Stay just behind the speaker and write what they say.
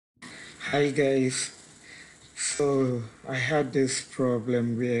Hi guys, so I had this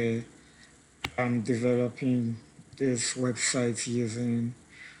problem where I'm developing this website using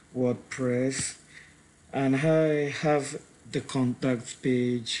WordPress, and I have the contact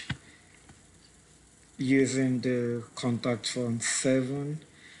page using the contact form 7,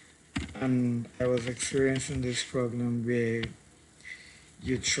 and I was experiencing this problem where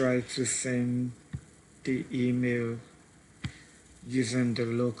you try to send the email using the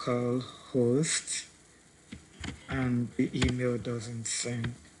local host and the email doesn't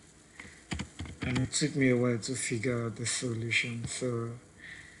send. And it took me a while to figure out the solution. So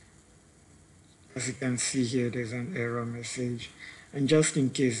as you can see here, there's an error message. And just in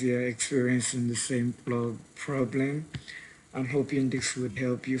case you're experiencing the same problem, I'm hoping this would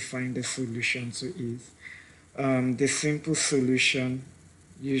help you find a solution to it. The simple solution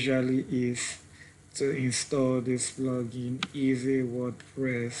usually is to install this plugin, Easy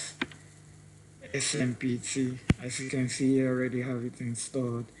WordPress SMPT. As you can see, you already have it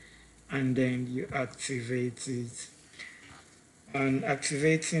installed, and then you activate it. And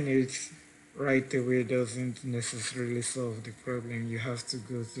activating it right away doesn't necessarily solve the problem. You have to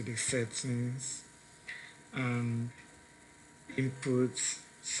go to the settings and input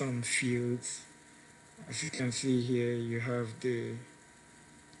some fields. As you can see here, you have the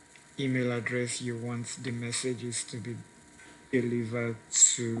email address you want the messages to be delivered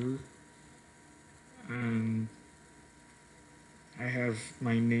to, and I have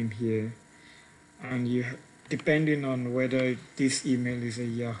my name here. And depending on whether this email is a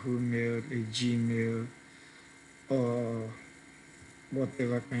Yahoo mail, a Gmail, or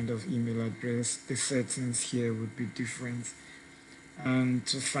whatever kind of email address, the settings here would be different. And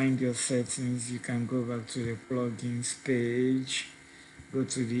to find your settings, you can go back to the plugins page, go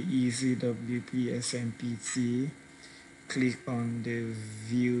to the Easy WP SMPT, click on the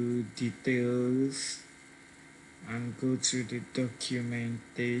view details, and go to the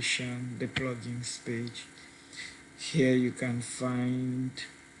documentation, the plugins page. Here you can find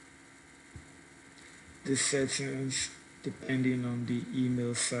the settings depending on the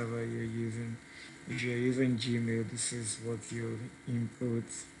email server you're using. If you're using Gmail, this is what you input,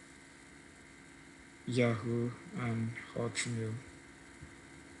 Yahoo and Hotmail.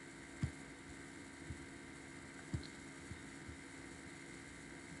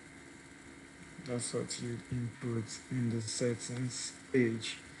 That's what you input in the settings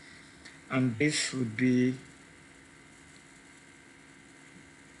page. And this would be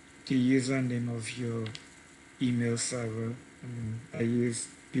the username of your email server. I use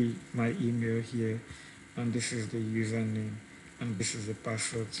my email here, and this is the username, and this is the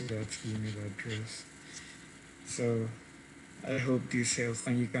password to that email address. So I hope this helps,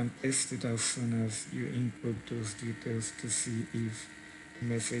 and you can test it as soon as you input those details to see if the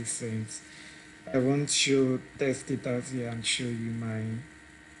message sends. I won't test it out here and show you my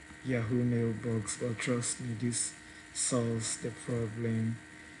Yahoo mailbox, but trust me, this solves the problem,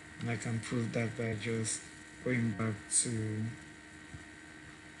 and I can prove that by just going back to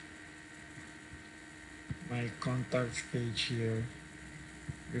my contact page here,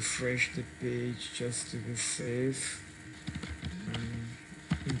 refresh the page just to be safe, and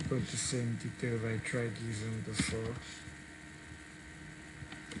input the same details I tried using before.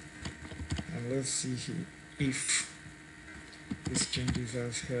 And let's see if these changes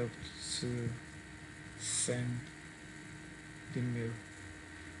has helped to send the mail.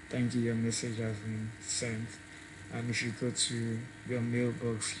 Thank you, your message has been sent. And if you go to your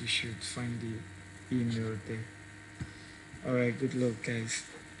mailbox, you should find the email there. Alright, good luck guys.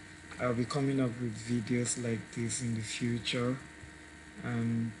 I'll be coming up with videos like this in the future,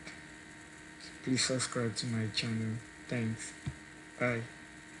 and please subscribe to my channel. Thanks. Bye.